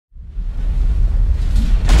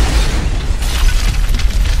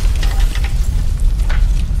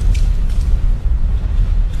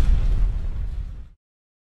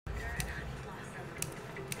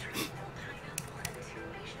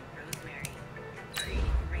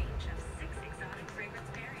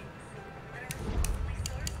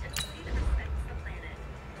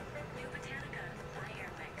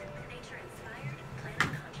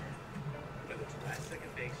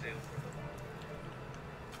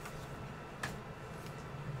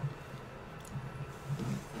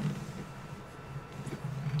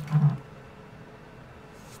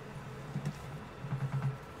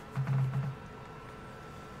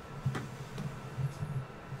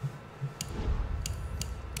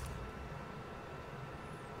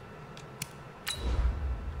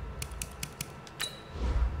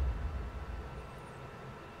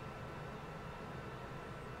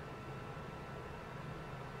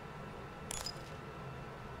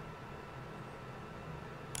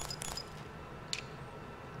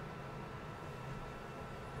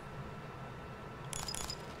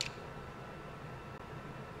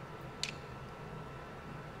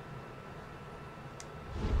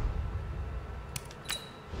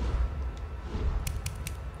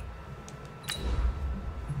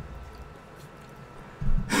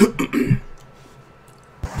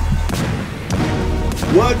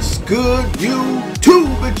What's good,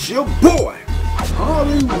 YouTube? It's your boy,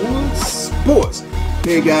 Hollywood Sports.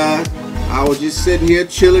 Hey guys, I was just sitting here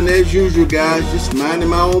chilling as usual, guys, just minding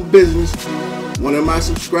my own business. One of my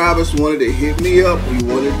subscribers wanted to hit me up. He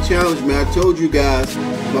wanted to challenge me. I told you guys,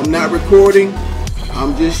 if I'm not recording,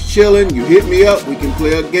 I'm just chilling. You hit me up, we can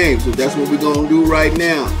play a game. So that's what we're gonna do right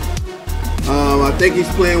now. I think he's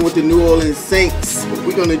playing with the New Orleans Saints. But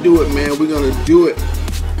we're gonna do it, man. We're gonna do it.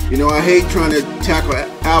 You know, I hate trying to tackle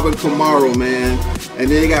Alvin Kamara, man. And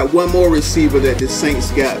then they got one more receiver that the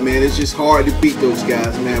Saints got, man. It's just hard to beat those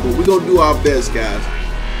guys, man. But we're going to do our best, guys.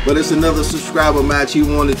 But it's another subscriber match. He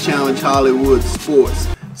wanted to challenge Hollywood Sports.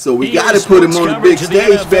 So we got to put him on the big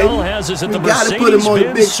stage, baby. We got to put him on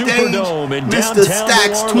the big stage. Mr.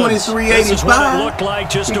 Stacks 2385.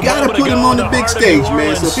 We got to put him on the big stage,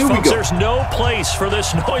 man. So here we go. There's no place for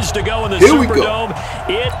this noise to go in the Superdome.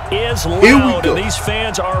 It is loud, and these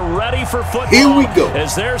fans are ready for football. Here we go.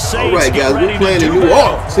 As their Saints all right, guys, we're playing in New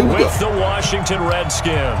Orleans. Here we go. With the Washington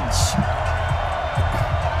Redskins.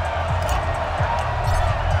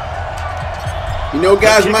 You know,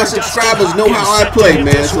 guys, my subscribers know how I play,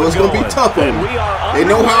 man, so it's going to be tough on them. They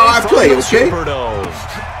know how I play, okay?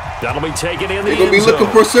 That'll be taken in. They're going to be looking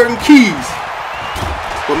for certain keys.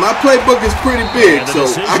 But my playbook is pretty big, so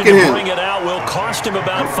I can handle it. Bring it out will cost him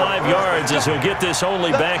about 5 yards as he'll get this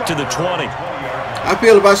only back to the 20. I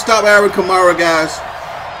feel if I stop Alvin Kamara, guys,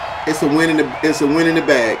 it's a win in the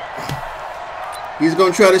bag. He's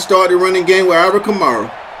going to try to start the running game with Alvin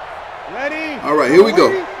Kamara. All right, here we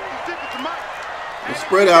go.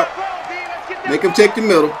 Spread out. Make him take the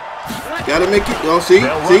middle. Gotta make it. Oh, see?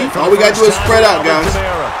 All we gotta do is spread out, guys.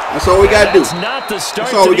 That's all we gotta do.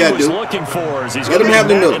 That's all we gotta do. Let him have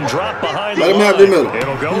the middle. Let him have the middle.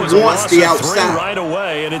 He wants the outside. Right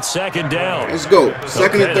away, and it's second down. Let's go.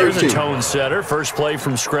 Second and 13. There's a tone setter. First play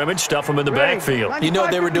from scrimmage. Stuff him in the backfield. You know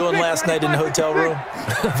what they were doing last night in the hotel room?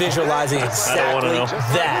 Visualizing exactly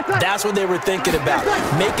that. That's what they were thinking about.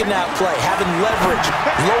 Making that play, having leverage,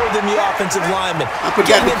 lower than the offensive lineman. I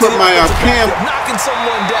forgot to put my knocking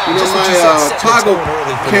someone down. You know, my toggle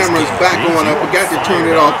camera's back on. I forgot to turn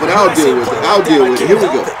it off, but I'll deal with it. I'll deal with it. Here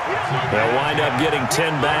we go. They'll wind up getting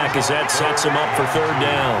 10 back as that sets them up for third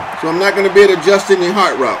down. So I'm not going to be able to adjust any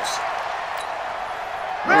heart routes.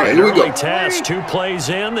 All right, here we go. Task, 2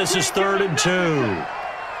 plays in. This is 3rd and 2.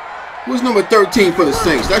 Who's number 13 for the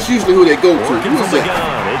Saints? That's usually who they go to. Who's that?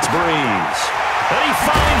 It's Breeze. And he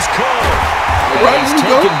finds Cole. All right, here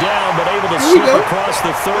we go. Down, but able to slip across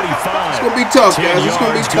the 35. It's going to be tough, guys. It's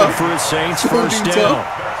going to be tough. For his Saints, it's going to be tough.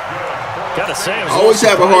 Gotta say, I always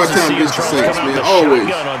have a hard time against the Saints, man. Always.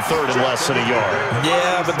 On 3rd and less than a yard.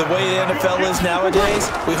 Yeah, but the way the NFL is nowadays,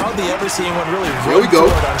 we hardly ever see anyone really. There we go.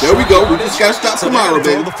 There we go. We just gotta stop Kamara,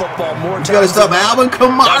 baby. We gotta stop Alvin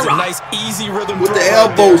Kamara. Nice, easy rhythm with the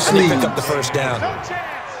elbow sleeve. Pick up the first down.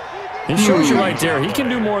 It shows you right there. He can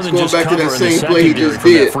do more than just back cover to that in the same play he just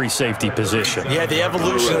from did. That free safety position. Yeah, the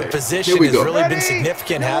evolution of position has really been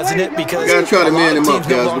significant, hasn't it? Because we gotta try to man him up,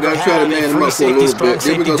 guys. We gotta try to man him up for a little bit.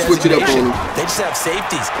 Then we're gonna switch it up on him. They just have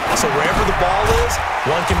safeties, so wherever the ball is,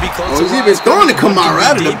 one can be close. Oh, he's even throwing to Kamara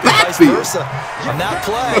out of the backfield. On that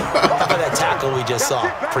play, how about that tackle we just saw?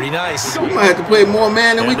 Pretty nice. We might have to play more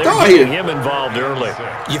man than we thought here. Him involved early.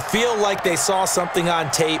 You feel like they saw something on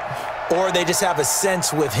tape, or they just have a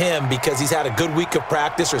sense with him because he's had a good week of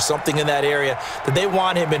practice or something in that area that they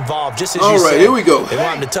want him involved, just as you said. All right, here we go. They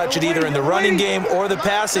want him to touch it either in the running game or the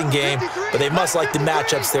passing game, but they must like the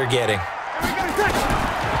matchups they're getting.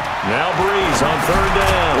 Now Breeze on 3rd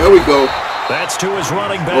down. There we go. That's to his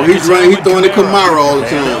running back. Oh, he's running. He's throwing to Kamara all the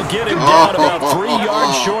time. They'll get him down about 3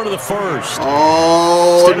 yards short of the first.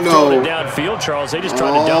 Oh, Instead of throwing it downfield, Charles, they just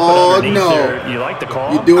tried to dump it underneath there. You like the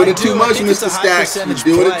call? You're doing it too much, Mr. Stacks. You're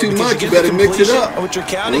doing it too much. You better mix it up. Let me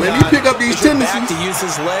pick up these tendencies. To use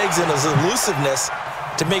his legs and his elusiveness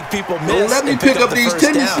to make people miss. Let me pick up these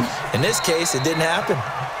tendencies. In this case, it didn't happen.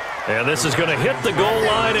 And this is going to hit the goal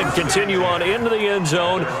line and continue on into the end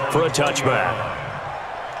zone for a touchback.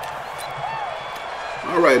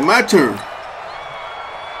 All right, my turn.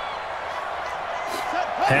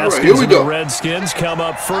 Haskins here we go. The Redskins come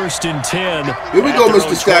up 1st and 10. Here we go,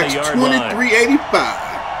 Mr. Stacks.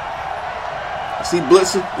 2385. Is he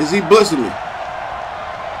blitzing? Is he blitzing me?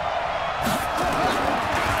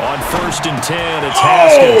 On 1st and 10, it's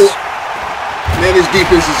Haskins. Man, this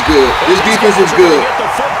defense is good. This defense is good.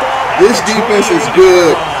 This defense is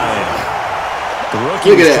good. The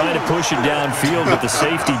rookie was trying to push it downfield, but the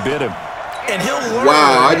safety bit him. And he'll learn.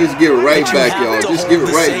 Wow, I just give it right back, y'all. Just give it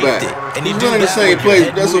right back. And he's running the same place,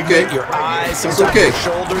 but that's okay. Your eyes, that's okay. Your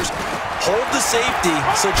shoulders. hold the safety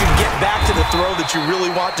so that you can get back to the throw that you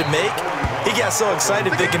really want to make. He got so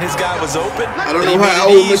excited thinking his guy was open. I don't know how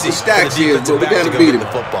old Mr. Stacks is, but we got to beat him.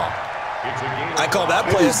 I call that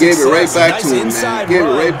play a gave success. it right back nice to him, man. Gave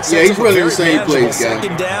it right. Yeah, he's running the same plays, guys.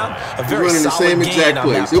 He's running the same exact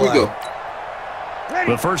plays. Here we go.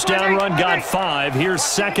 The first down run got 5. Here's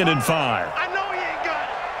 2nd and 5. I know he ain't got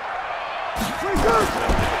it.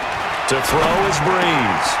 To throw is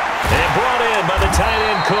Breeze. And brought in by the tight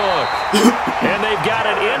end Cook. And they've got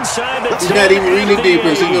it inside the 10. He's not even reading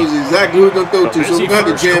defense. He knows exactly who he's going to throw to, so we're going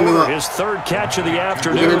to jam him up. His 3rd catch of the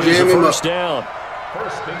afternoon is a first down.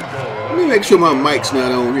 Let me make sure my mic's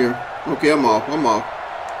not on here. Okay, I'm off.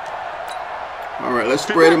 All right, let's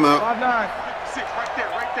spread him out. 56, right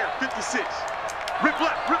there, 56. Rip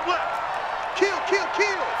left. Kill.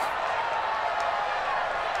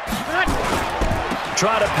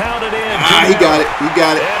 Try to pound it in. He got it.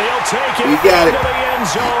 And he'll take it into the end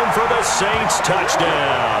zone for the Saints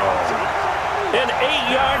touchdown. An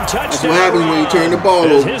 8-yard touchdown. That's what happens when you turn the ball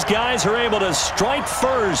over. His guys are able to strike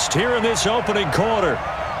first here in this opening quarter.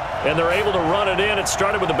 And they're able to run it in. It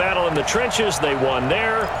started with a battle in the trenches. They won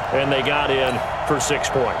there, and they got in for 6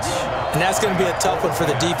 points. And that's going to be a tough one for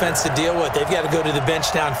the defense to deal with. They've got to go to the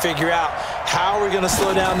bench now and figure out how we're going to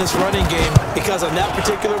slow down this running game, because on that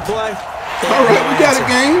particular play, all right, we got a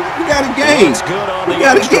game. We got a game. We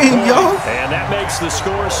got a game, y'all. And that makes the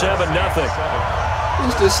score 7-0.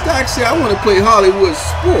 Mr. Stacks said, I want to play Hollywood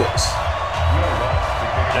sports.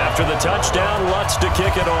 After the touchdown, Lutz to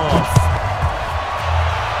kick it off.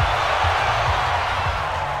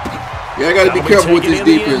 Yeah, I got to be careful with this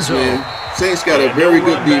defense, man. Saints got a very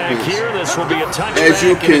good defense. As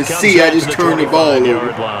you can see, I just turned the ball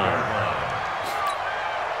over.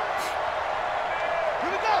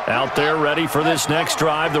 Out there ready for this next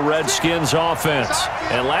drive, the Redskins offense.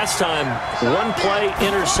 And last time, 1-play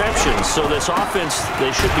interception, so this offense,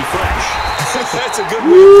 they should be fresh. That's a good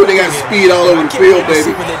one. They got speed all over the field,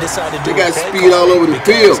 baby. They got speed all over the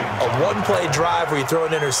field. A 1-play drive where you throw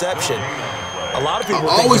an interception. A lot of people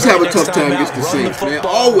always have a tough time against the Saints, man.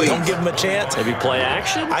 Always. Don't give them a chance. Maybe play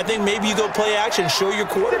action? I think maybe you go play action, show your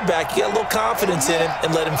quarterback, you got a little confidence in him,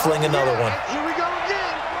 and let him fling another one. Here we go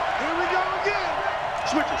again.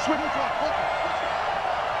 Switch it.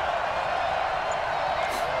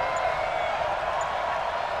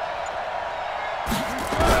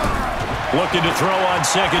 Looking to throw on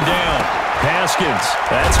 2nd down. Haskins.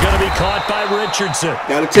 That's going to be caught by Richardson.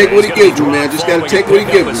 Got to take what he gives you, man. Just got to take what he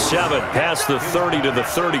gives you. 7 past the 30 to the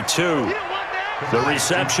 32. The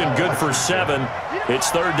reception good for 7. It's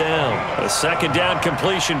 3rd down. A 2nd down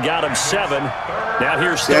completion got him 7. Now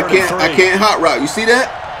here's 3rd and 3. I can't hot route. You see that?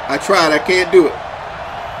 I tried. I can't do it.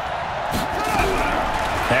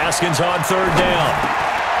 Haskins on 3rd down.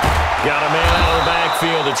 Got a man out of the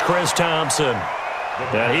backfield. It's Chris Thompson.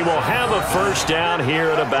 And he will have a first down here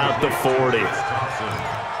at about the 40.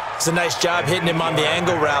 It's a nice job hitting him on the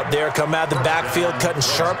angle route there. Come out of the backfield, cutting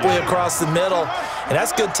sharply across the middle. And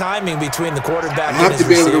that's good timing between the quarterback and his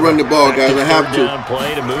receiver. I have to be able to run the ball, guys. I have to.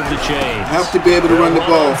 Play to move the chains. I have to be able to run the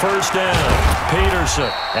ball. First down, Peterson.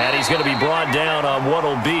 And he's going to be brought down on what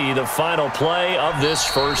will be the final play of this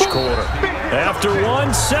first quarter. After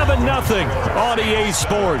 7-0 on EA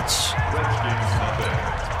Sports.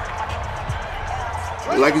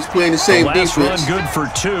 Like he's playing the same defense. Run good for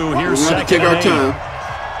 2. Here's we have to take our time.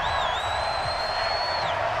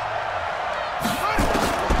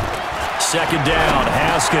 Second down,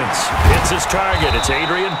 Haskins hits his target. It's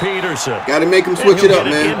Adrian Peterson. Got to make him switch it up,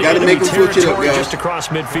 man. Got to make him switch it up, guys. Just across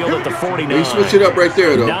midfield at the 49. He switch it up right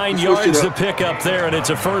there, though. 9 yards to pick up there, and it's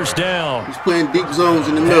a first down. He's playing deep zones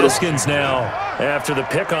in the middle. Haskins now, after the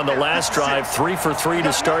pick on the last drive, 3 for 3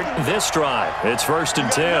 to start this drive. It's 1st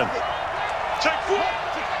and 10.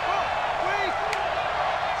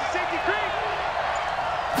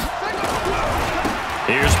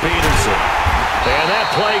 Here's Peterson. And that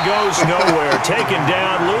play goes nowhere. Taken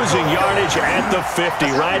down, losing yardage at the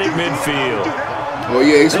 50, right at midfield. Oh,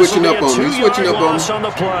 yeah, he's switching up on him. He's switching up on him. On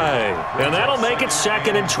the play. And that'll make it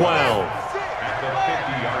 2nd and 12.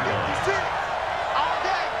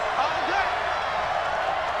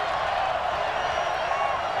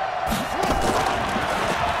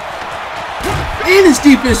 And his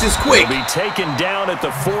defense is quick. He'll be taken down at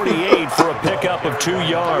the 48 for a pickup of 2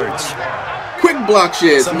 yards. Quick block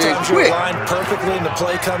sheds, man, sometimes quick. You're lined perfectly and the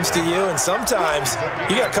play comes to you, and sometimes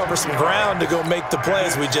you got to cover some ground to go make the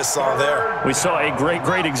plays we just saw there. We saw a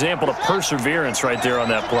great example of perseverance right there on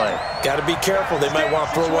that play. Got to be careful. They might want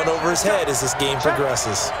to throw one over his head as this game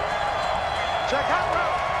progresses.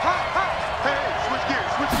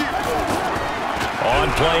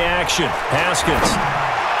 On play action, Haskins.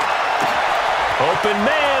 Open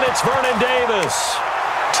man, it's Vernon Davis.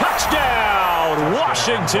 Touchdown,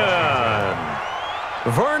 Washington.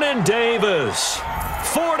 Vernon Davis,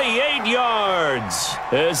 48 yards,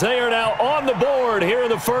 as they are now on the board here in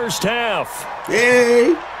the first half.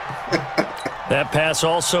 Yay! That pass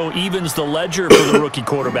also evens the ledger for the rookie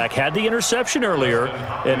quarterback. Had the interception earlier,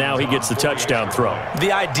 and now he gets the touchdown throw.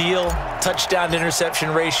 The ideal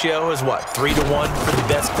touchdown-interception ratio is, what, 3-to-1 for the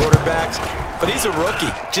best quarterbacks? But he's a rookie.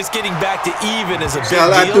 Just getting back to even is a big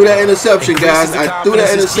deal. I threw that interception, guys. I threw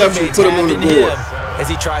that interception, put him on the board. As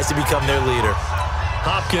he tries to become their leader.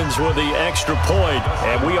 Hopkins with the extra point,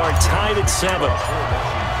 and we are tied at 7.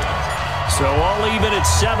 So all even at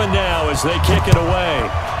 7 now as they kick it away.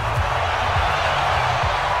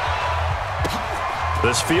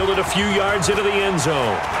 This fielded a few yards into the end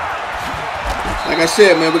zone. Like I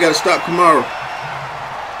said, man, we got to stop Kamara.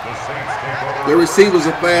 Their receivers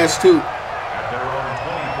are fast, too.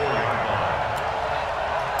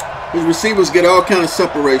 His receivers get all kind of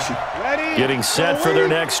separation. Getting set for their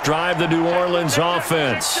next drive, the New Orleans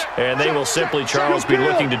offense. And they will simply, Charles, be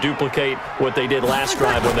looking to duplicate what they did last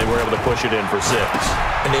drive when they were able to push it in for 6.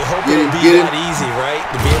 And they hope it'll be that easy, right?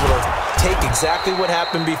 To be able to take exactly what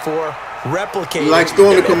happened before, replicate. He likes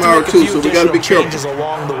throwing to Kamara, too, so we got to be careful.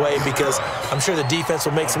 Along the way, because I'm sure the defense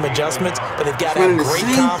will make some adjustments, but they've got to have great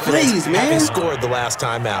confidence having scored the last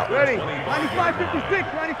time out. Ready? 95-56,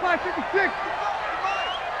 95-56.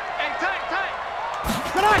 Hey, tight.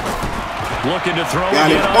 Tonight. Looking to throw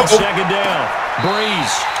again on second down.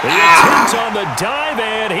 Breeze. The attempt on the dive,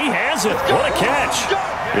 and he has it. What a catch.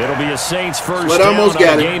 It'll be a Saints first down on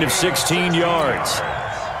a gain of 16 yards.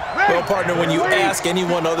 Well, partner, when you ask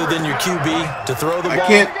anyone other than your QB to throw the ball,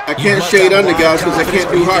 I can't shade under guys because I can't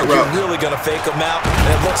do hot routes. You're really going to fake them out, and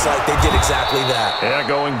it looks like they did exactly that. Yeah,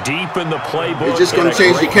 going deep in the playbook. They're just going to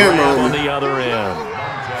change the camera on the other end.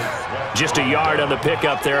 Just a yard on the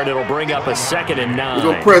pickup there, and it'll bring up a 2nd and 9. We're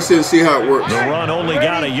going to press it and see how it works. The run only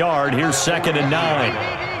got a yard. Here's 2nd and 9.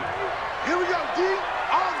 Here we go, D.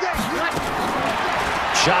 All day.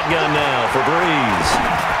 Shotgun now for Breeze.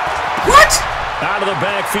 What? Out of the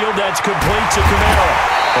backfield, that's complete to Kamara.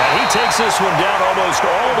 And he takes this one down almost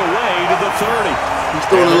all the way to the 30. He's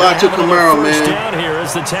throwing a lot to Kamara, man. Down here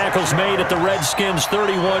as the tackle's made at the Redskins'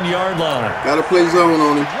 31-yard line. Got to play zone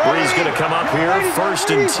on him. Breeze going to come up here, 1st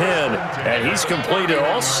and 10. And he's completed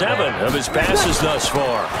all 7 of his passes thus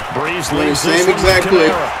far. Breeze leaves this one with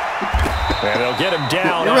Kamara. And they'll get him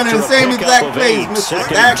down. You're running the same exact plays, Mr.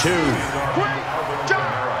 2nd and 2.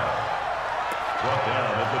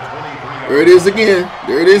 There it is again.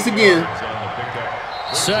 There it is again.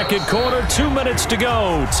 Second quarter, 2 minutes to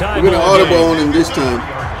go. Time. We're going to audible on him this time.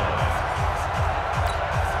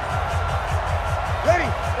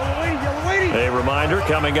 A reminder,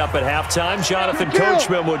 coming up at halftime, Jonathan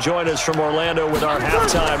Coachman will join us from Orlando with our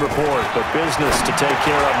halftime report. But business to take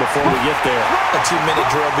care of before we get there. A 2-minute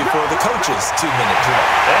drill before the coach's 2-minute drill.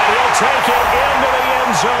 And he'll take it into the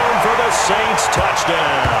end zone for the Saints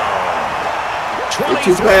touchdown. They're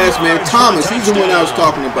too fast, man. Thomas, he's the one I was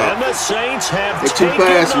talking about. And the Saints have They're too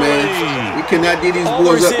fast, man. We cannot get these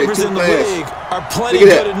boys up. They're too fast. Are plenty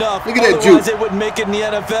good enough. Look at that juke. They wouldn't make it in the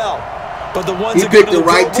NFL. But the ones he picked the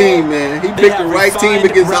right team, man. He picked the right team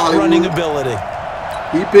against Hollywood. Running ability.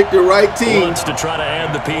 He picked the right team. Wants to try to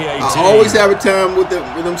add the PAT. I always have a time with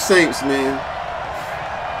them Saints, man.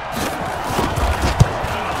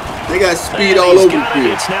 They got speed all over the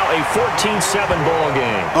field. It's now a 14-7 ball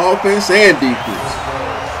game. Offense and defense.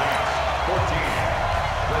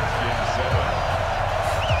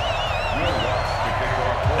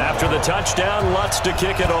 After the touchdown, Lutz to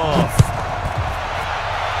kick it off.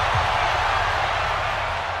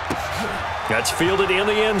 That's fielded in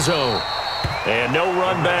the end zone. And no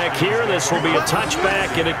run back here. This will be a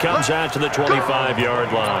touchback, and it comes out to the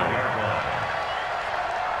 25-yard line.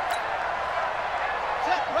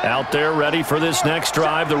 Out there ready for this next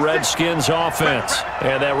drive, the Redskins offense.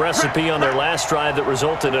 And that recipe on their last drive that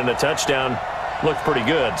resulted in a touchdown looked pretty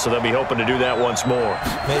good, so they'll be hoping to do that once more.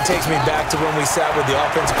 It takes me back to when we sat with the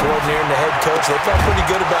offensive coordinator and the head coach. They felt pretty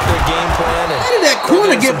good about their game plan. And how did that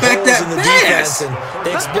corner get back that fast? And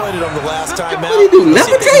they exploited them the last time out. What did he do, Let's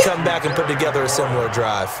see if they levitate? can come back and put together a similar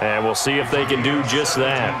drive. And we'll see if they can do just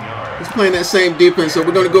that. He's playing that same defense, so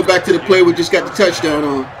we're going to go back to the play we just got the touchdown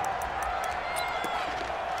on.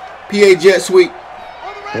 PA jet sweep.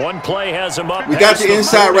 One play has him up. We got the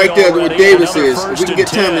inside right there where Davis is. We can get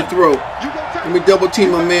time to throw. Let me double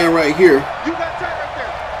team my man right here. You got time right there.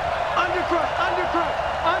 Under crunch, under crunch,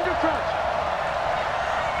 under crunch.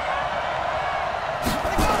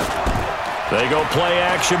 They go play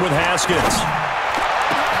action with Haskins.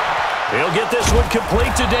 He'll get this one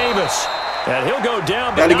complete to Davis. And he'll go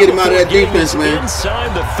down. Got to get him out of that defense, man. Inside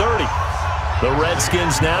the 30. The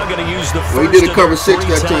Redskins now going to use the first he did a cover 6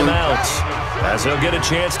 that time. As he'll get a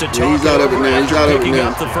chance to talk. He's out of it now. He's out of it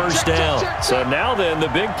now. Up the first down. So now then, the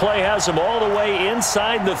big play has him all the way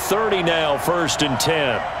inside the 30 now, 1st and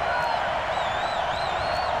 10.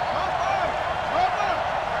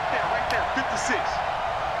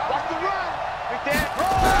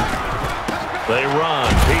 They run.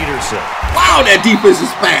 Peterson. Wow, that defense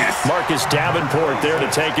is fast. Marcus Davenport there to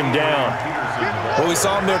take him down. Well, we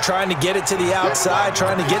saw him there trying to get it to the outside,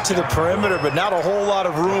 trying to get to the perimeter, but not a whole lot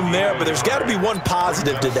of room there. But there's got to be one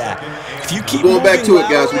positive to that. If you keep going back to it,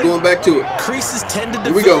 guys. We're going back to it. Creases tend to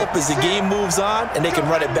develop as the game moves on, and they can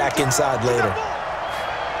run it back inside later.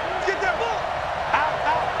 Get that ball. Out.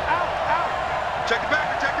 Check it back.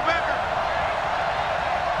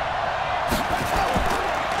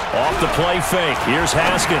 Off the play fake. Here's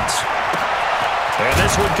Haskins. And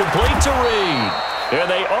this one complete to Reed.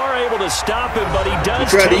 And they are able to stop him, but he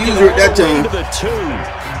does try to use it that time. To the 2.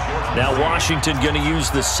 Now Washington going to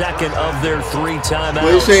use the second of their 3 timeouts.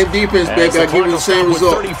 Well, the same defense, baby. I give you the same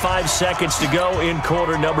result. 35 seconds to go in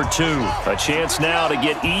quarter number 2. A chance now to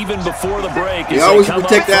get even before the break. You always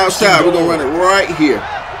protect the outside. We're going to run it right here.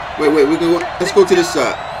 Wait. Let's go to this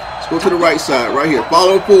side. Let's go to the right side, right here.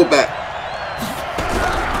 Follow the fullback.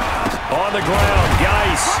 On the ground,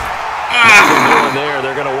 Geis.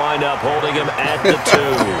 They're going to wind up holding him at the 2.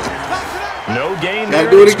 No gain there.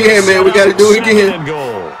 Got to do it again, man. We got to do it again.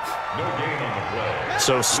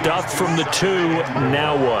 So stuffed from the 2.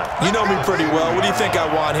 Now what? You know me pretty well. What do you think I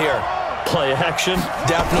want here? Play action?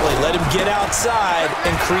 Definitely. Let him get outside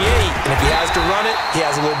and create. And if he has to run it, he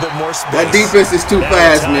has a little bit more space. That defense is too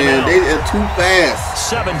fast, man. They are too fast.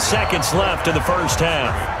 7 seconds left in the first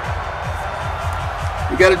half.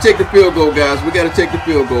 We got to take the field goal, guys. We got to take the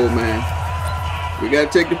field goal, man. We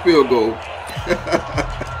got to take the field goal.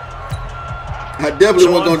 I definitely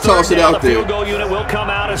wasn't going to toss it out there. The field goal unit will come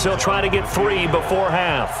out as he'll try to get 3 before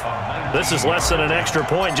half. This is less than an extra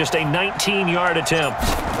point, just a 19-yard attempt.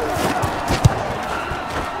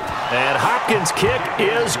 And Hopkins' kick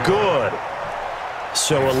is good.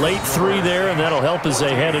 So a late 3 there, and that'll help as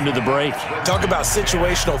they head into the break. Talk about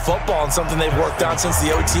situational football and something they've worked on since the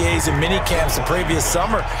OTAs and mini camps the previous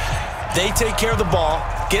summer. They take care of the ball,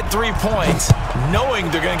 get 3 points,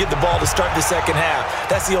 knowing they're going to get the ball to start the second half.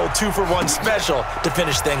 That's the old 2-for-1 special to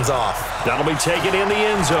finish things off. That'll be taken in the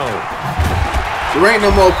end zone. There ain't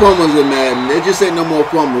no more fumbles in Madden. There just ain't no more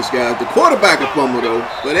fumbles, guys. The quarterback will fumble, though.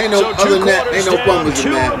 But ain't no other than that, ain't no fumbles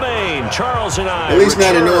in Madden. Charles and I at least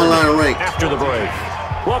not in the online rank. After the break.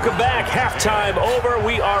 Welcome back. Halftime over.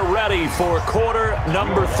 We are ready for quarter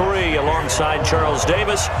number 3 alongside Charles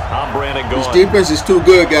Davis. I'm Brandon Gaughan. This defense is too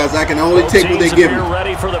good, guys. I can only take what they give me.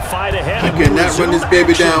 Ready for the fight ahead. I cannot run this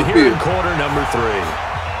baby downfield. Quarter number 3.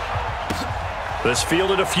 This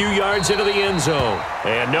fielded a few yards into the end zone.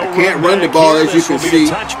 And no, I can't run the ball, as you can see.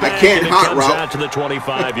 I can't hot route. Out to the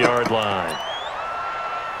 25-yard line.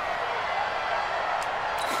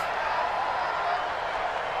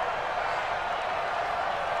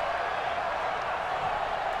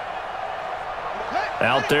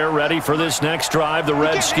 Out there ready for this next drive, the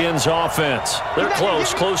Redskins offense. They're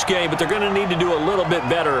close game, but they're going to need to do a little bit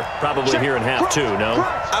better probably here in half 2, no?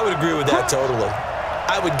 I would agree with that totally.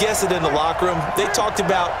 I would guess it in the locker room. They talked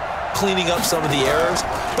about cleaning up some of the errors,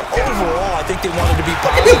 but overall, I think they wanted to be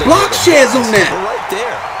positive. Look at the block shares on that. We're right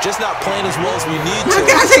there, just not playing as well as we need to. My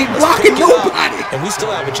guys ain't blocking nobody. And we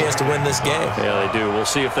still have a chance to win this game. Yeah, they do. We'll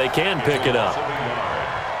see if they can pick it up.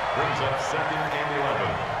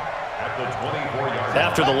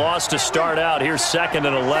 After the loss to start out, here's 2nd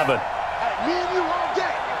and 11.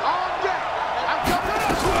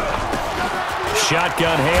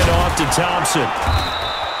 Shotgun handoff to Thompson.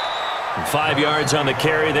 5 yards on the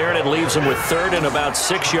carry there, and it leaves him with 3rd and about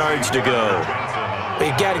 6 yards to go. But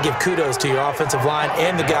you got to give kudos to your offensive line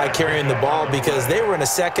and the guy carrying the ball because they were in a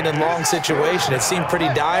 2nd and long situation. It seemed pretty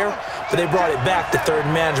dire, but they brought it back to 3rd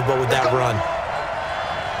and manageable with that run.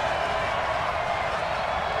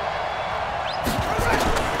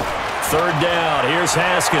 Third down. Here's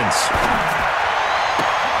Haskins.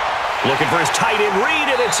 Looking for his tight end read,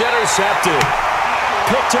 and it's intercepted.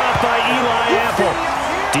 Picked off by Eli Apple.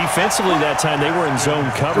 Defensively that time, they were in zone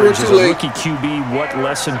coverage. As a rookie QB, what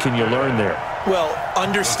lesson can you learn there? Well,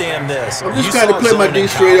 understand this. I'm just trying to play my D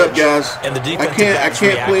straight up, guys. And the I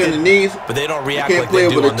can't play underneath. But they don't react I can't like play they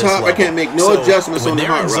do over the on this top. level. I can't make no adjustments on the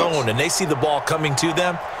hot routes. When they're in zone and they see the ball coming to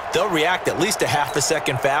them, they'll react at least a half a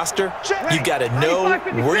second faster. You've got to know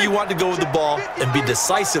where you want to go with the ball and be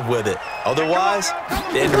decisive with it. Otherwise,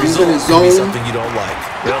 the end result will be something you don't like.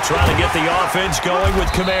 They'll try to get the offense going with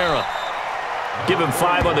Kamara. Give him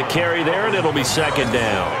 5 on the carry there, and it'll be second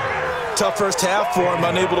down. Tough first half for him,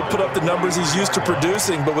 unable to put up the numbers he's used to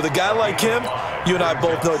producing. But with a guy like him, you and I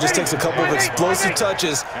both know it just takes a couple of explosive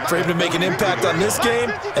touches for him to make an impact on this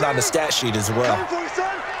game and on the stat sheet as well.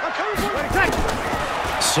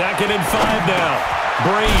 Second and 5 now.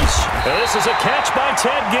 Breeze. This is a catch by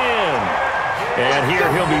Ted Ginn. And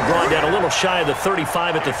here he'll be brought down a little shy of the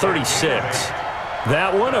 35 at the 36.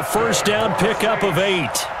 That one, a first down pickup of 8.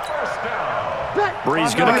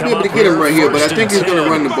 Breeze going to come up get him right here, but I think he's going to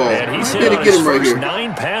run the ball. And he's hit on his first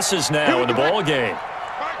 9 passes now in the ball game.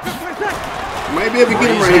 Might be able to get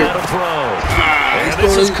him right here.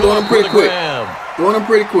 He's throwing him pretty quick. Throwing him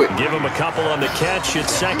pretty quick. Give him a couple on the catch.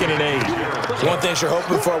 It's second and 8. One thing you're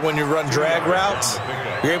hoping for when you run drag routes,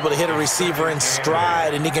 you're able to hit a receiver in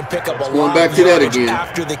stride, and he can pick up a lot of yardage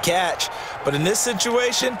after the catch. But in this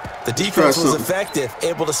situation, the defense was effective,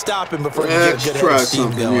 able to stop him before he get a good head of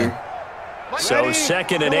steam going. So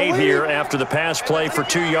second and 8 here after the pass play for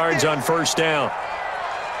 2 yards on first down.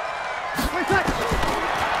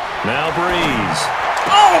 Now Breeze.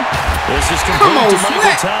 This is complete to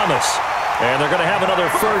Michael Thomas. And they're going to have another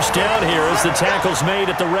first down here as the tackle's made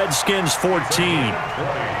at the Redskins' 14.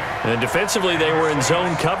 And defensively, they were in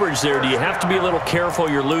zone coverage there. Do you have to be a little careful?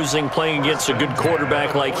 You're losing playing against a good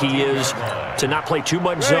quarterback like he is to not play too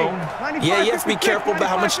much zone? Yeah, you have to be careful about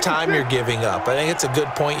how much time you're giving up. I think it's a good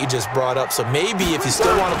point you just brought up. So maybe if you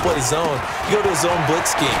still want to play zone, you go to a zone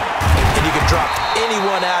blitz scheme. And you can drop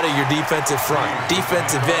anyone out of your defensive front,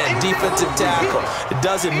 defensive end, defensive tackle. It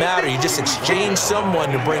doesn't matter. You just exchange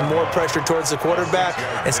someone to bring more pressure towards the quarterback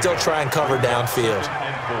and still try and cover downfield.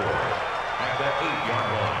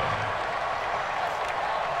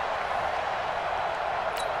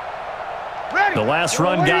 The last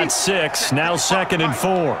run got 6. Now second and 4.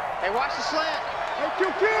 Hey, watch the slant.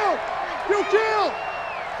 Hey, kill.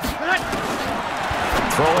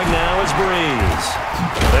 Throwing now is Breeze.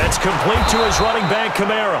 That's complete to his running back,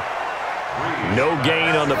 Kamara. No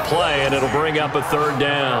gain on the play, and it'll bring up a third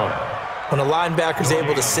down. When a linebacker's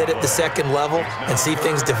able to sit at the second level and see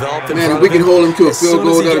things develop in front of him, man, if we can hold him to a field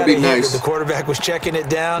goal, that'd be nice. The quarterback was checking it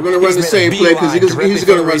down. We're going to run the same play because he's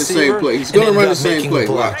going to run the same play. He's going to run the same play.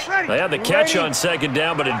 Watch. They had the catch on second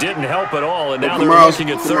down, but it didn't help at all, and now they're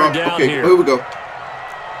looking at third down here. Here we go.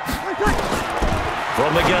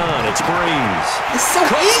 From the gun, it's Breeze. It's so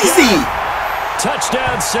easy.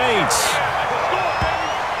 Touchdown, Saints.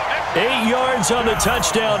 8 yards on the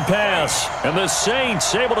touchdown pass, and the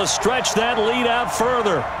Saints able to stretch that lead out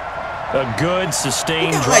further. A good,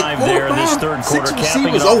 sustained drive there in this third quarter,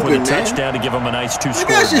 capping it off with a touchdown to give them a nice 2-score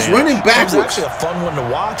advantage. Just running backwards. It was actually a fun one to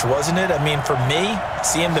watch, wasn't it? I mean, for me,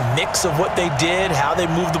 seeing the mix of what they did, how they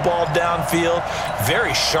moved the ball downfield,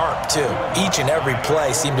 very sharp, too. Each and every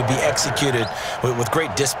play seemed to be executed with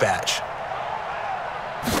great dispatch.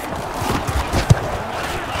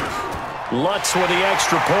 Lutz with the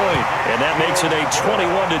extra point, and that makes it a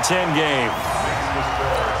 21-10 game.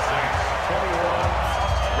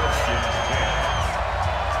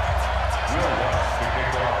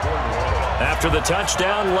 After the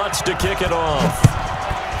touchdown, Lutz to kick it off.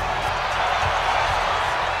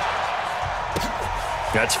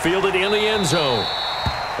 That's fielded in the end zone.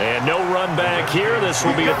 And no run back here. This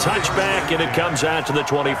will be a touchback, and it comes out to the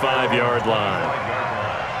 25-yard line.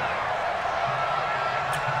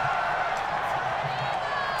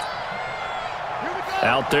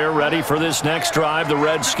 Out there ready for this next drive, the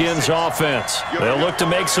Redskins offense. They'll look to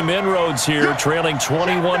make some inroads here, trailing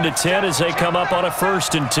 21-10 as they come up on a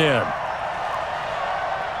 1st and 10.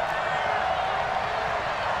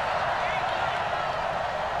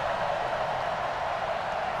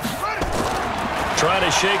 Trying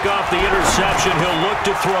to shake off the interception. He'll look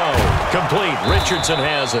to throw. Complete. Richardson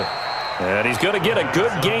has it. And he's going to get a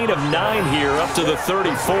good gain of 9 here up to the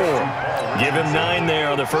 34. Give him 9 there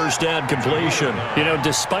on the first down completion. You know,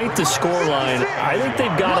 despite the scoreline, I think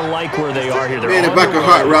they've got to like where they are here. They're man, if I could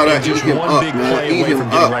hot route, I'd just eat him one up, big man. play away from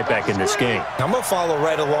getting right back in this game. I'm going to follow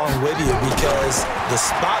right along with you because the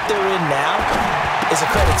spot they're in now is a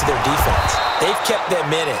credit to their defense. They've kept them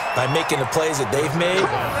in it by making the plays that they've made,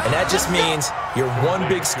 and that just means you're one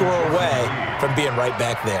big score away from being right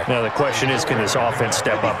back there. Now the question is, can this offense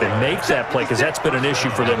step up and make that play? Because that's been an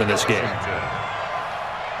issue for them in this game.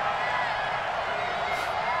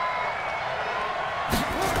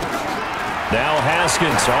 Now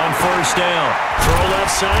Haskins on first down. Throw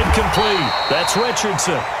left side complete. That's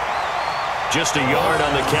Richardson. Just a yard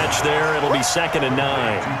on the catch there. It'll be 2nd and 9.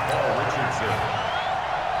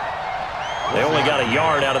 They only got a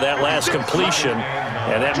yard out of that last completion,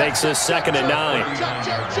 and that makes this 2nd and 9.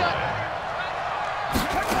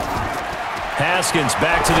 Haskins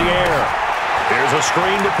back to the air. Here's a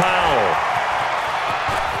screen to Powell.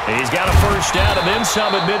 He's got a first down and then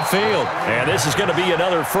some at midfield. And this is going to be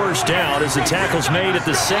another first down as the tackle's made at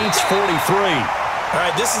the Saints' 43. All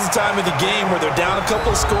right, this is the time of the game where they're down a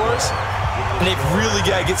couple of scores, and they've really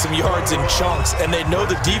got to get some yards in chunks, and they know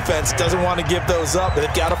the defense doesn't want to give those up, but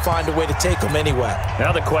they've got to find a way to take them anyway.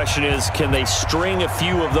 Now the question is, can they string a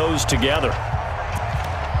few of those together?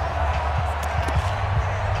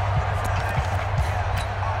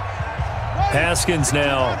 Haskins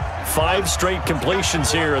now, 5 straight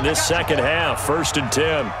completions here in this second half, 1st and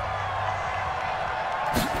 10.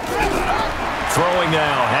 Throwing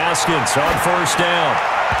now, Haskins on first down.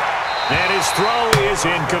 And his throw is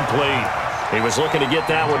incomplete. He was looking to get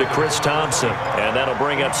that one to Chris Thompson, and that'll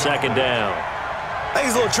bring up 2nd down. I think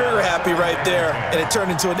he's a little trigger happy right there, and it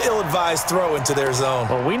turned into an ill-advised throw into their zone.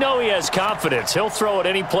 Well, we know he has confidence. He'll throw it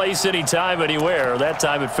any place, anytime, anywhere. That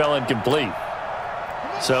time it fell incomplete.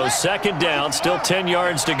 So 2nd down, still 10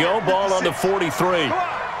 yards to go. Ball on the 43.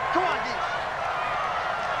 Come on, D.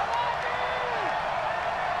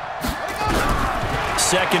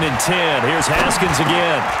 2nd and 10. Here's Haskins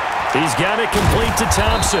again. He's got it complete to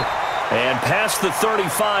Thompson. And past the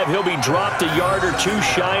 35, he'll be dropped a yard or two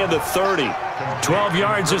shy of the 30. 12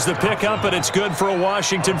 yards is the pickup, and it's good for a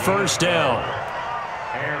Washington first down.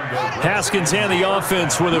 Haskins and the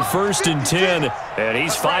offense with a 1st and 10. And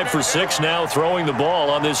he's 5 for 6 now throwing the ball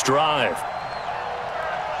on this drive.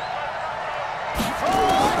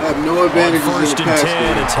 I have no advantages in the 1st and pass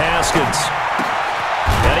 10, game. it's Haskins.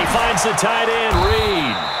 And he finds the tight end,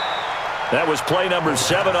 Reed. That was play number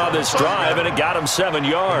 7 on this drive, and it got him 7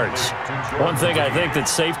 yards. One thing I think that's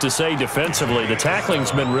safe to say defensively, the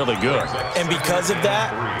tackling's been really good. And because of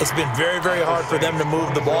that, it's been very, very hard for them to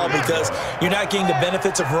move the ball because you're not getting the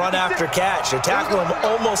benefits of run after catch. They're tackling them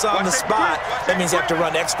almost on the spot. That means you have to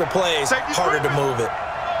run extra plays, harder to move it.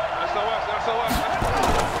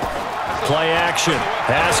 Play action,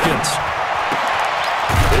 Haskins.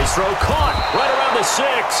 His throw caught right around the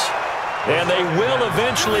 6. And they will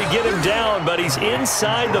eventually get him down, but he's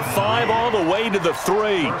inside the 5 all the way to the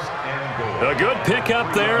 3. A good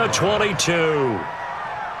pickup there, a 22.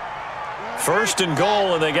 1st and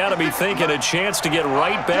goal, and they got to be thinking a chance to get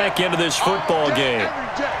right back into this football game.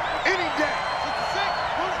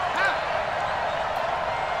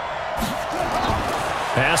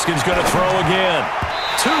 Haskins going to throw again.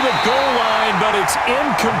 To the goal line, but it's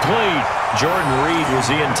incomplete. Jordan Reed was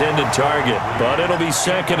the intended target, but it'll be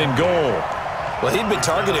 2nd and goal. Well, he'd been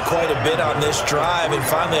targeted quite a bit on this drive, and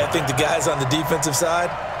finally I think the guys on the defensive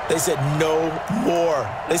side, they said no more.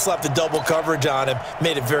 They slapped the double coverage on him,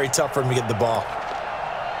 made it very tough for him to get the ball.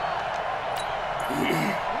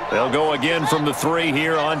 They'll go again from the 3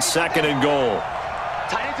 here on 2nd and goal.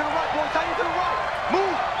 Tight end to the right, boy. Tight end to the right.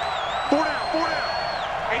 Move. 4 down.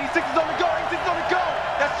 86 is on the go. 86 is on the go.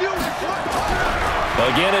 That's you.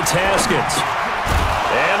 Again, it's Haskins.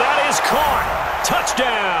 And that is caught.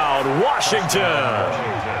 Touchdown, Washington.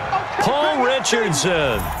 Paul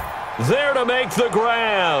Richardson there to make the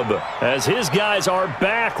grab as his guys are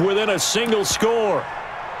back within a single score.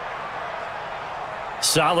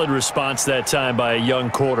 Solid response that time by a young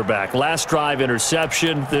quarterback. Last drive,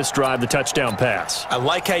 interception. This drive, the touchdown pass. I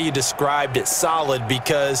like how you described it, solid,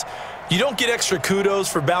 because you don't get extra kudos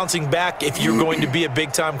for bouncing back if you're going to be a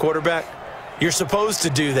big-time quarterback. You're supposed to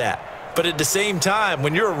do that. But at the same time,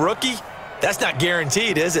 when you're a rookie, that's not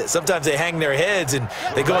guaranteed, is it? Sometimes they hang their heads and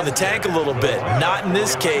they go in the tank a little bit. Not in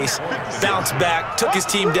this case. Bounced back, took his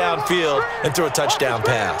team downfield, and threw a touchdown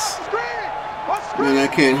pass. Man, I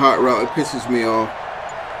can't hot route. It pisses me off.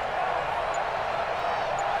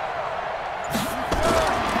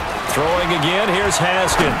 Throwing again, here's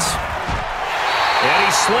Haskins. And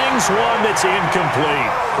he slings one that's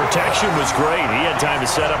incomplete. Protection was great. He had time to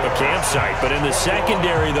set up a campsite. But in the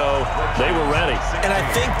secondary, though, they were ready. And I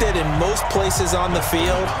think that in most places on the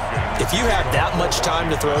field, if you have that much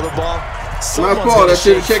time to throw the ball, someone's going to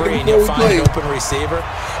shake free and you'll find an open receiver.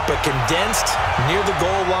 But condensed near the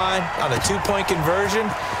goal line on a 2-point conversion,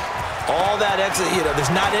 all that extra,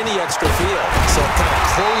 there's not any extra field. So it kind of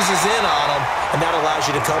closes in on them, and that allows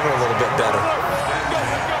you to cover a little bit better.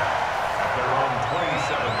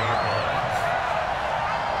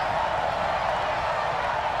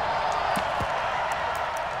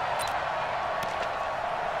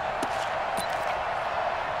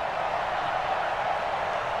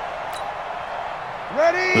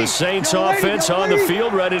 The Saints offense on the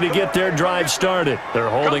field, ready to get their drive started. They're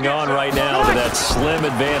holding on right now to that slim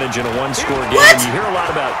advantage in a one-score game. You hear a lot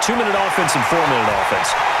about 2-minute offense and 4-minute offense.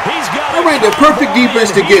 He's got it. I ran the perfect defense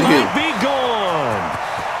to get him. Be gone.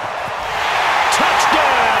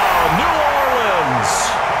 Touchdown, New Orleans.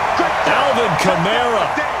 Alvin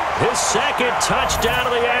His second touchdown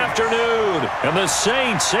of the afternoon. And the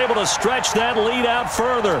Saints able to stretch that lead out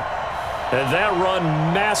further. And that run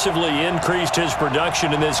massively increased his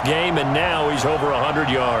production in this game, and now he's over 100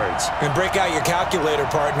 yards. And break out your calculator,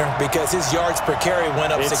 partner, because his yards per carry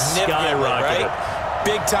went up significantly, right?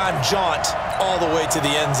 Big-time jaunt all the way to the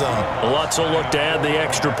end zone. Lutz will look to add the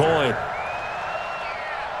extra point.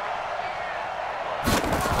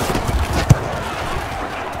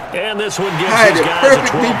 And this one gives his guys a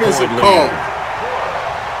 12-point lead.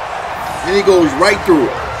 And he goes right through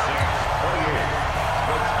it.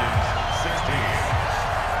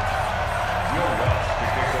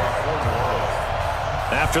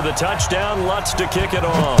 After the touchdown, Lutz to kick it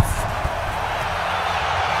off.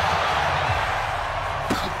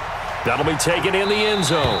 That'll be taken in the end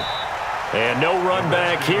zone. And no run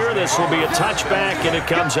back here. This will be a touchback, and it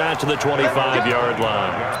comes out to the 25-yard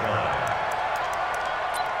line.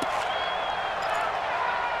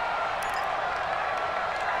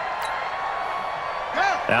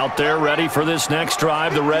 Out there ready for this next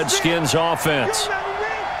drive, the Redskins offense.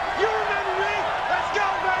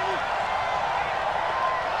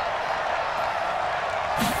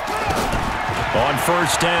 On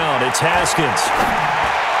first down, it's Haskins.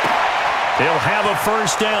 He'll have a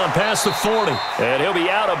first down past the 40. And he'll be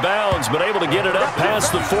out of bounds, but able to get it up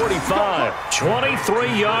past the 45.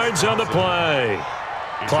 23 yards on the play.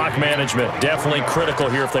 Clock management, definitely critical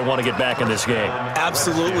here if they want to get back in this game.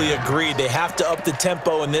 Absolutely agreed. They have to up the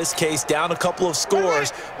tempo in this case, down a couple of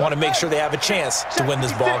scores. Want to make sure they have a chance to win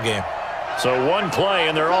this ball game. So one play,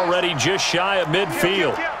 and they're already just shy of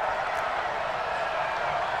midfield.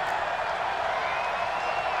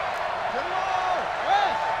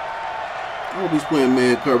 I hope he's playing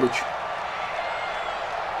man coverage.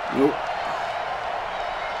 Nope.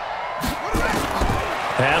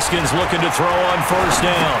 Haskins looking to throw on first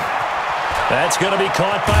down. That's going to be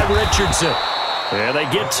caught by Richardson. And they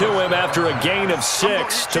get to him after a gain of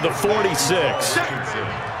 6 to the 46.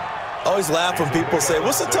 Always laugh when people say,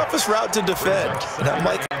 what's the toughest route to defend? And I'm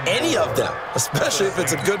like, any of them, especially if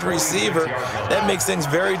it's a good receiver. That makes things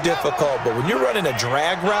very difficult. But when you're running a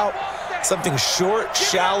drag route, something short,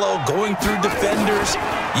 shallow, going through defenders,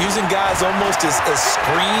 using guys almost as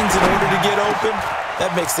screens in order to get open,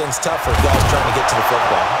 that makes things tough for guys trying to get to the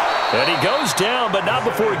football. And he goes down, but not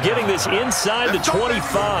before getting this inside the 25.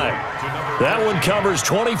 That one covers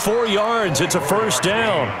 24 yards. It's a first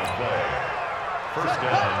down. First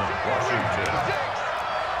down, Washington.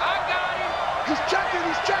 I got him. He's checking,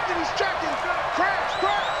 he's checking, he's checking. Crash,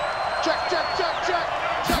 crash. Check, check, check, check.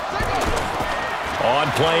 Check, check. On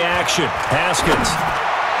play action, Haskins.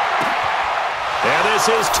 And this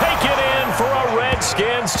is taken in for a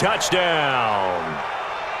Redskins touchdown.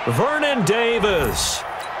 Vernon Davis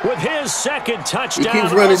with his second touchdown. He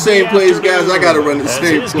keeps running the same plays, guys. I got to run the same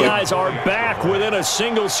play. His guys are back within a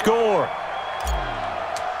single score.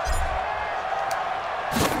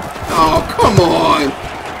 Oh, come on.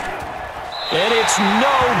 And it's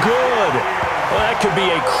no good. Well, that could be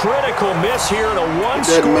a critical miss here in a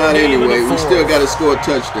one-score game. Doesn't matter anyway. We still got to score a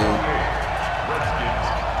touchdown.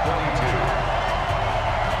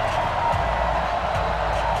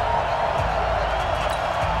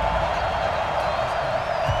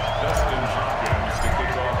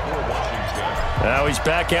 Now he's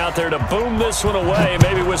back out there to boom this one away,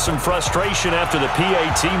 maybe with some frustration after the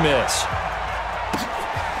PAT miss.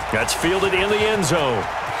 That's fielded in the end zone.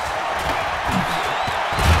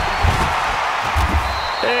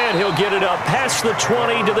 And he'll get it up past the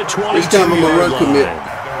 20 to the 22-yard line. This time I'm going to run commit.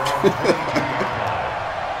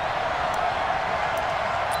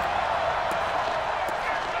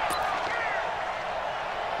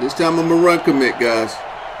 This time I'm going to run commit, guys.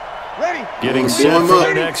 Ready. Getting set for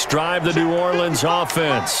their next drive, the New Orleans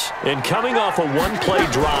offense. And coming off a one-play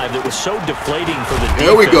drive that was so deflating for the defense.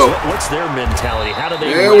 There we go. What's their mentality? How do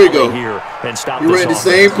they rally here and stop this offense? You ran the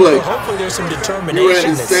same play. Well, hopefully there's some determination. You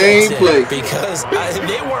ran the same play. Because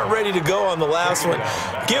they weren't ready to go on the last one.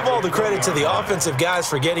 Give all the credit to the offensive guys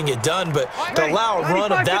for getting it done, but to allow a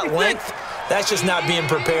run of that length, that's just not being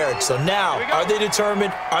prepared. So now, are they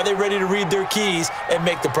determined? Are they ready to read their keys and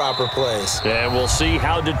make the proper plays? And we'll see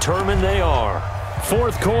how determined they are.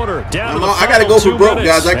 Fourth quarter, down to the I got to go for broke,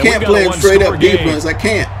 guys. I and can't play him straight up defense. I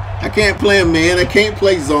can't. I can't play him man. I can't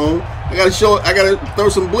play zone. I got to throw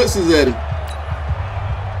some blitzes at him.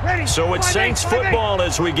 Ready. So it's Saints football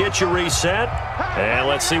as we get you reset. And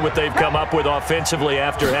let's see what they've come up with offensively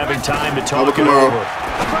after having time to talk it over.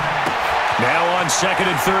 Now on 2nd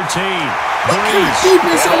and 13.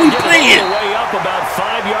 Defense are we playing? Way up about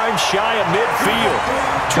 5 yards shy of midfield.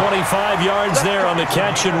 25 yards there on the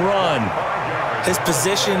catch and run. his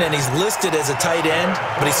position, and he's listed as a tight end,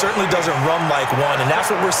 but he certainly doesn't run like one, and that's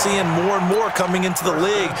what we're seeing more and more coming into the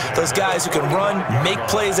league. Those guys who can run, make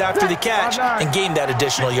plays after the catch, and gain that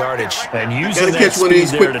additional yardage. And using that speed one of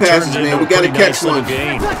these quick passes, man. We got to catch one.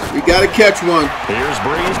 We got to catch one. Here's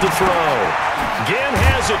Breeze to throw. Ginn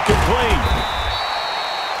has it complete.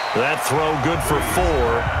 That throw good for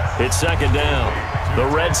 4. It's second down. The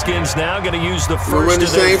Redskins now going to use the first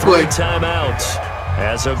of their 3 timeouts,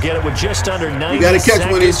 as they'll get it with just under 90 seconds. You got to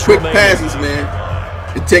catch one of these quick passes, man,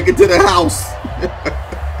 and take it to the house.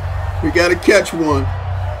 We got to catch one.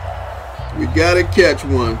 We got to catch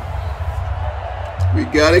one. We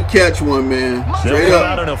got to catch one, man. Straight up.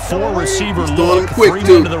 Out in a 4-receiver look. Quick, 3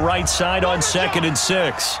 men to the right side on 2nd and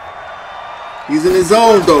 6. He's in his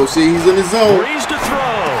zone, though. See, he's in his zone. Breeze to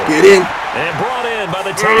throw. Get in. And brought in by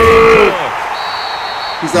the tight end.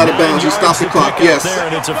 He's out of bounds. He stopped the clock. Yes. There,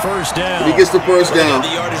 and it's a first down. He gets the first down.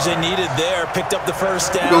 The yardage they needed there. Picked up the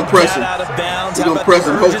first down. We're going to press him. Out of bounds. We're going to press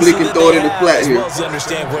him. Hopefully he can throw it in the flat here. As well as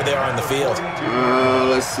understand where they are on the field.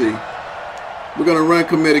 Let's see. We're going to run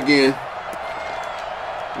commit again.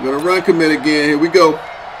 We're going to run commit again. Here we go.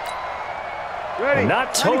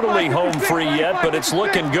 Not totally home free yet, but it's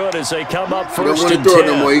looking good as they come up first and 10. Don't want to throw it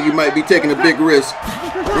no more. You might be taking a big risk.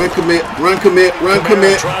 Run commit, run commit, run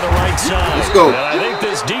commit. Try the right side. Let's go. And I think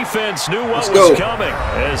this defense knew what was coming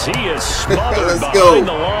as he is smothered behind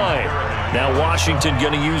the line. Now Washington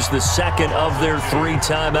going to use the second of their 3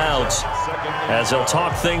 timeouts as they'll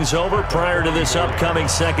talk things over prior to this upcoming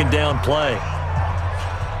second down play.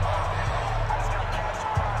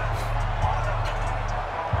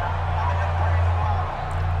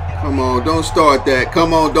 Come on, don't start that.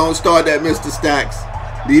 Come on, don't start that, Mr. Stacks.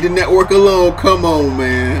 Leave the network alone. Come on,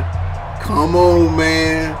 man. Come on,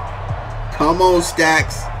 man. Come on,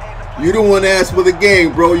 Stacks. You the one that asked for the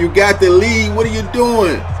game, bro. You got the lead. What are you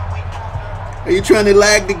doing? Are you trying to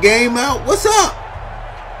lag the game out? What's up?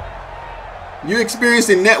 You're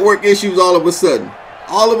experiencing network issues all of a sudden.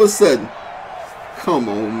 All of a sudden. Come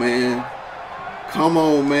on, man. Come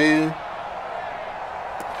on, man.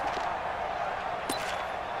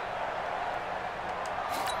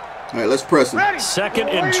 All right, let's press him. 2nd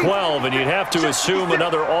and 12, and you'd have to assume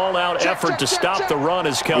another all-out effort to stop the run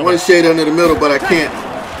is coming. I want to shade under the middle, but I can't.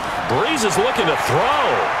 Breeze is looking to throw.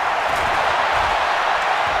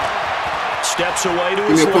 Steps away to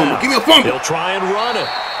his left. Give me a fumble. He'll try and run it.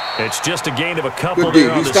 It's just a gain of a couple.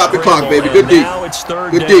 Good D. He stopped the clock, baby. Good D. Now it's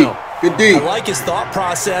 3rd Good down. D. Good D. I like his thought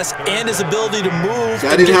process and his ability to move.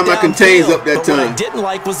 I didn't have my contains up that time. What I didn't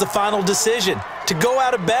like was the final decision to go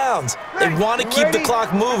out of bounds. They want to keep the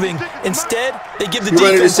clock moving. Instead, they give the defense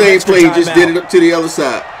running the same play. He just did it up to the other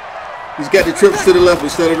side. He's got the trips to the left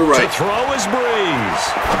instead of the right. To throw is Breeze.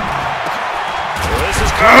 This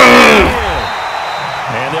is coming.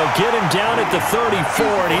 And they'll get him down at the 34,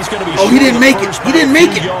 and he's going to be he didn't make it. He didn't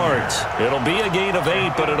make it. Yards. It'll be a gain of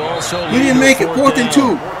 8, but it also he didn't make it. 4th and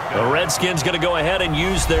 2. The Redskins going to go ahead and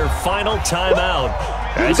use their final timeout.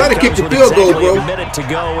 You got to kick the field goal, bro. A minute to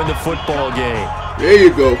go in the football game. There you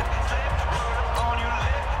go.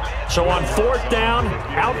 So on 4th down,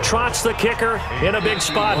 out trots the kicker in a big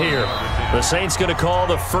spot here. The Saints going to call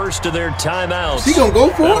the first of their timeouts. Is he going to go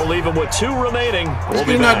for That'll it? leave him with 2 remaining. Let's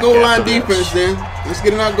get in our goal line defense then. Let's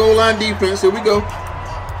get in our goal line defense. Here we go.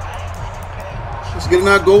 Let's get in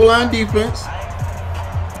our goal line defense.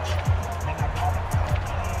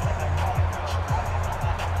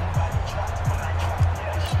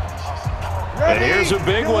 And here's a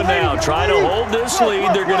big one now. Trying to hold this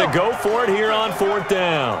lead. They're going to go for it here on 4th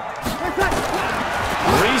down.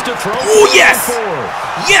 Breeze to throw. Oh, yes!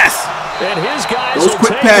 Yes! And his guys those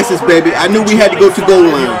quick passes, baby. I knew we had to go to goal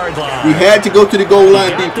line. We had to go to the goal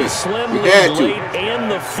line defense. We had to.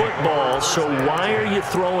 And the football, so why are you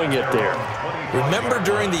throwing it there? Remember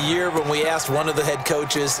during the year when we asked one of the head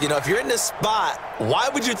coaches, if you're in this spot, why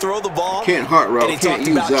would you throw the ball? Can't heart route. And he talked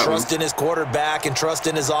about trust in his quarterback and trust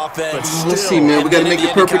in his offense. Let's see, man. We got to make the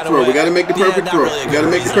perfect throw. We got to make the perfect throw. We got to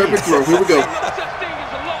make the perfect throw. Here we go.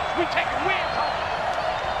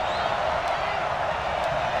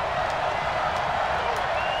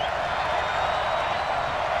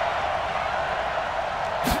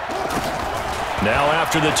 Now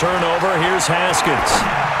after the turnover, here's Haskins.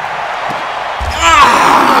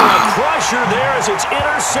 A crusher there as it's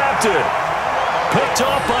intercepted. Picked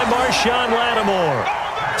off by Marshawn Lattimore.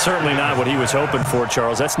 Certainly not what he was hoping for,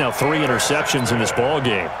 Charles. That's now 3 interceptions in this ball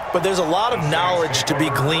game. But there's a lot of knowledge to be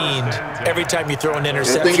gleaned every time you throw an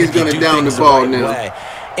interception. I think he's going to down the ball now.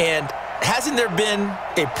 And Hasn't there been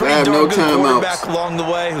a pretty darn good quarterback along the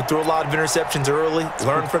way who threw a lot of interceptions early,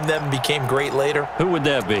 learned from them, and became great later? Who would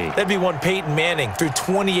that be? That'd be one Peyton Manning. Threw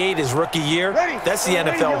 28 his rookie year. That's the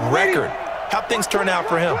NFL record. How'd things turn out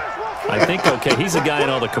for him? I think okay. He's a guy in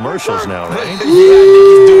all the commercials now, right? Yeah, I think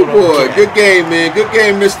he's doing boy, okay. good game, man. Good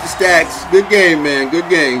game, Mr. Stacks. Good game, man. Good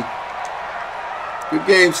game. Good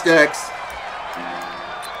game, Stacks.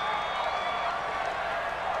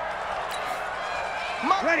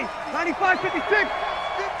 Ready. 95, 56.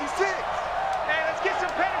 56. Hey, let's get some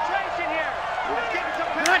penetration here. Let's get some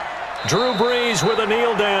penetration. Drew Brees with a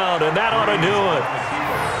kneel down, and that ought to do it.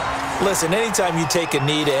 Listen, anytime you take a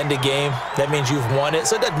knee to end a game, that means you've won it.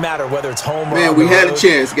 So it doesn't matter whether it's home or man, we had a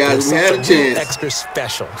chance, guys. We had a chance. Extra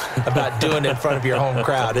special about doing it in front of your home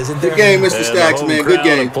crowd, isn't there? Good game, Mr. Stacks, man. Good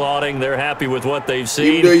game. Applauding. They're happy with what they've seen.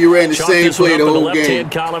 Even though you ran the same play the whole game.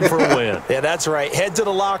 Left-hand column for a win. Yeah, that's right. Head to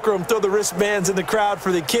the locker room, throw the wristbands in the crowd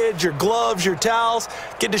for the kids, your gloves, your towels.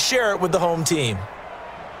 Get to share it with the home team.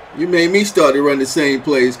 You made me start to run the same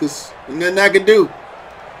plays because nothing I could do.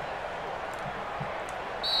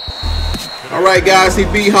 All right, guys, he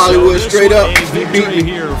beat Hollywood straight up. He beat me.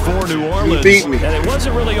 He beat me. He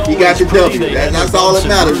got the W. That's all that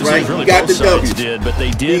matters, right? He got the W.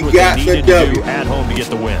 He got the W. At home to get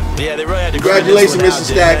the win. Yeah, they really had to. Congratulations, Mr.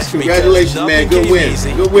 Stacks. Congratulations, man. Good win.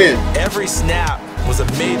 Good win. Every snap was a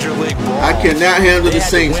major league ball. I cannot handle the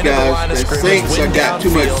Saints, guys. The Saints, I got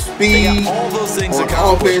too much speed on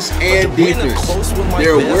offense and defense.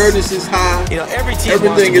 Their awareness is high.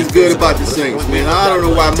 Everything is good about the Saints, man. I don't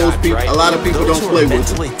know why a lot of people don't play with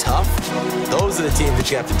them. Those are the teams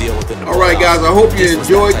that you have to deal with in the playoffs. All right, guys, I hope you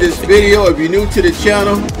enjoyed this video. If you're new to the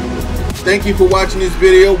channel, thank you for watching this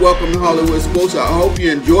video. Welcome to Hollywood Sports. I hope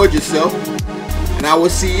you enjoyed yourself. And I will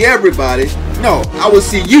see everybody. No, I will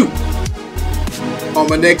see you on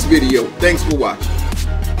my next video. Thanks for watching.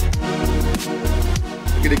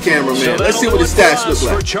 Look at the camera, man. Let's see what the stats look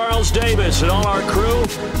like. For Charles Davis and all our crew,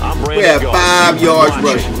 I'm we had 5 yards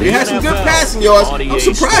rushing. We had some good passing yards. I'm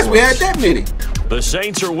surprised we had that many. The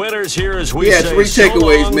Saints are winners here as we had 3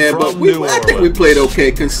 takeaways, man, but I think we played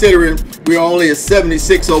okay considering we're only a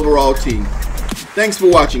 76 overall team. Thanks for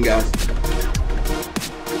watching, guys.